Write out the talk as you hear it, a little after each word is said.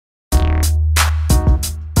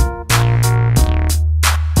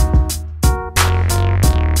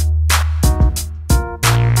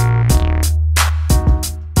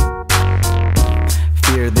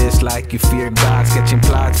make you fear God. Sketching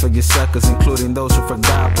plots for your suckers, including those who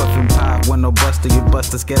forgot. Puffing pop, when no buster, you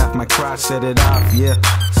busters get off my crotch. Set it off, yeah,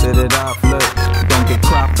 set it off, look. Don't get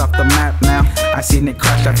cropped off the map now. I seen it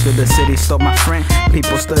crash after the city stole my friend.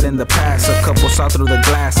 People stood in the past, a couple saw through the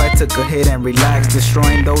glass. I took a hit and relaxed,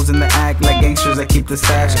 destroying those in the act like gangsters that keep the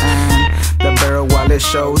stash. And the barrel while it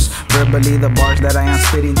shows, verbally the bars that I am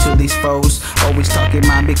spitting to these foes. Always talking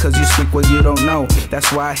mine because you speak what you don't know.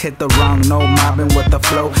 That's why I hit the wrong note, mobbing with the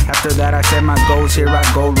flow. After that I set my goals, here I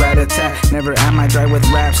go, rat-a-tat. Never am I dry with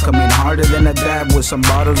raps, coming harder than a dab. With some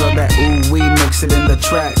bottles of that ooh-wee, mix it in the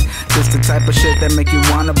track. This the type of shit that make you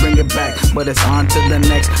wanna bring it back. But it's on to the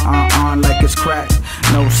next, on like it's cracked.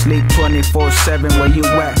 No sleep 24/7, where you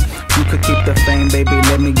at? You could keep the fame, baby,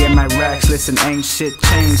 let me get my racks. Listen, ain't shit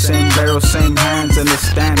changed, same barrel, same hands.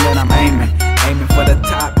 Understand that I'm aiming for the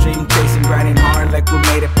top. Dream chasing, grinding hard like we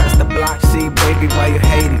made it past the block. See, baby, why you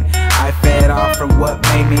hating? I fed off from what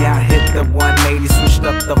made me. I hit the 180, switched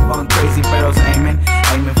up the funk, crazy barrels aiming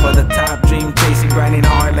for the top. Dream chasing, grinding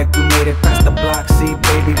hard like we made it past the block. See,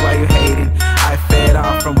 baby, why you hating? I fed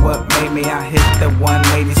off from what made me. I hit the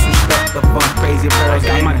 180, switched up the funk, crazy barrels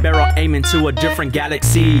aiming. I got my barrel aiming to a different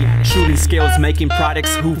galaxy. Shooting skills, making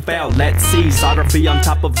products, who fell? Let's see. Soter be on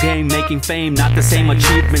top of game, making fame. Not the same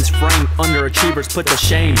achievements frame, underachievers put to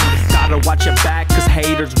shame. Gotta watch your back, cause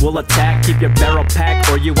haters will attack. Keep your barrel packed,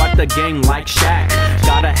 or you out the game like Shaq.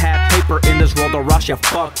 Gotta have paper in this world or rush, you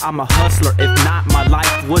fuck. I'm a hustler, if not my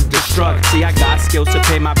life would destruct. See, I got skills to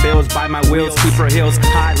pay my bills, buy my wheels, keep her heels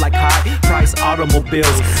high like high price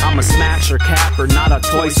automobiles. I'm a smasher, capper, not a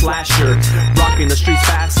toy slasher. Rocking the streets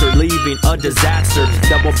faster, leaving a disaster.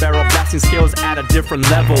 Double barrel blasting skills at a different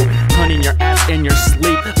level. Hunting your ass in your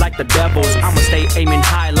sleep like the devils. I'ma stay aiming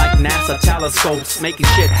high like NASA telescopes. Making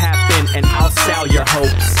shit happen and I'll sell your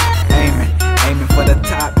hopes. Aiming for the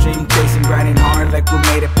top, dream chasing, grinding hard like we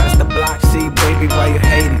made it past the block. See, baby, why you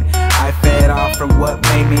hating? I fed off from what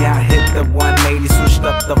made me. I hit the 180, switched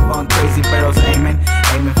up the funk, crazy barrels aiming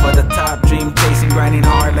for the top, dream chasing, grinding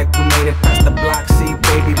hard like we made it past the block. See,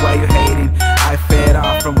 baby, why you hating? I fed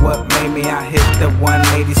off from what made me. I hit the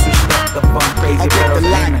 180, switched up the funk, crazy barrels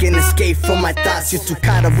aiming. I get the lock and escape from my thoughts. You too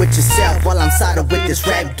caught up with yourself while I'm sided with this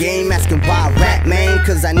rap game. Asking why I rap, man,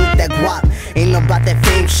 cause I need that guap. Ain't about that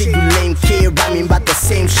fame shit, you lame kid. Rhyming about the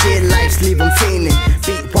same shit, life's leave 'em fainting.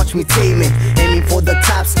 Beat, watch me taming. Aiming for the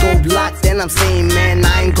top, scope locked, then I'm saying, man,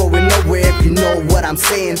 I ain't going nowhere if you know what I'm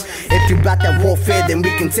saying. If you bout that warfare, then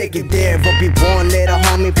we can take it there. But be warned later,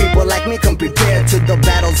 homie, people like me come prepared to the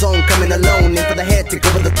battle zone. Coming alone, in for the head, take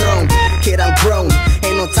over the throne. Kid, I'm grown,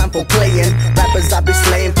 ain't no time for playing. Rappers I be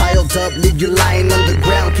slaying, piled up, leave you lying on the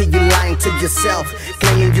ground. Keep you lying to yourself,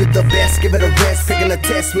 claiming you the best. Give it a rest, taking a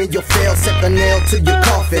test, man, you'll fail. Set the nail to your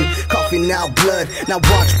coffin, coffee now blood. Now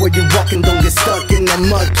watch where you walking, don't get stuck in the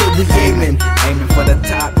mud. Kid, we aiming for the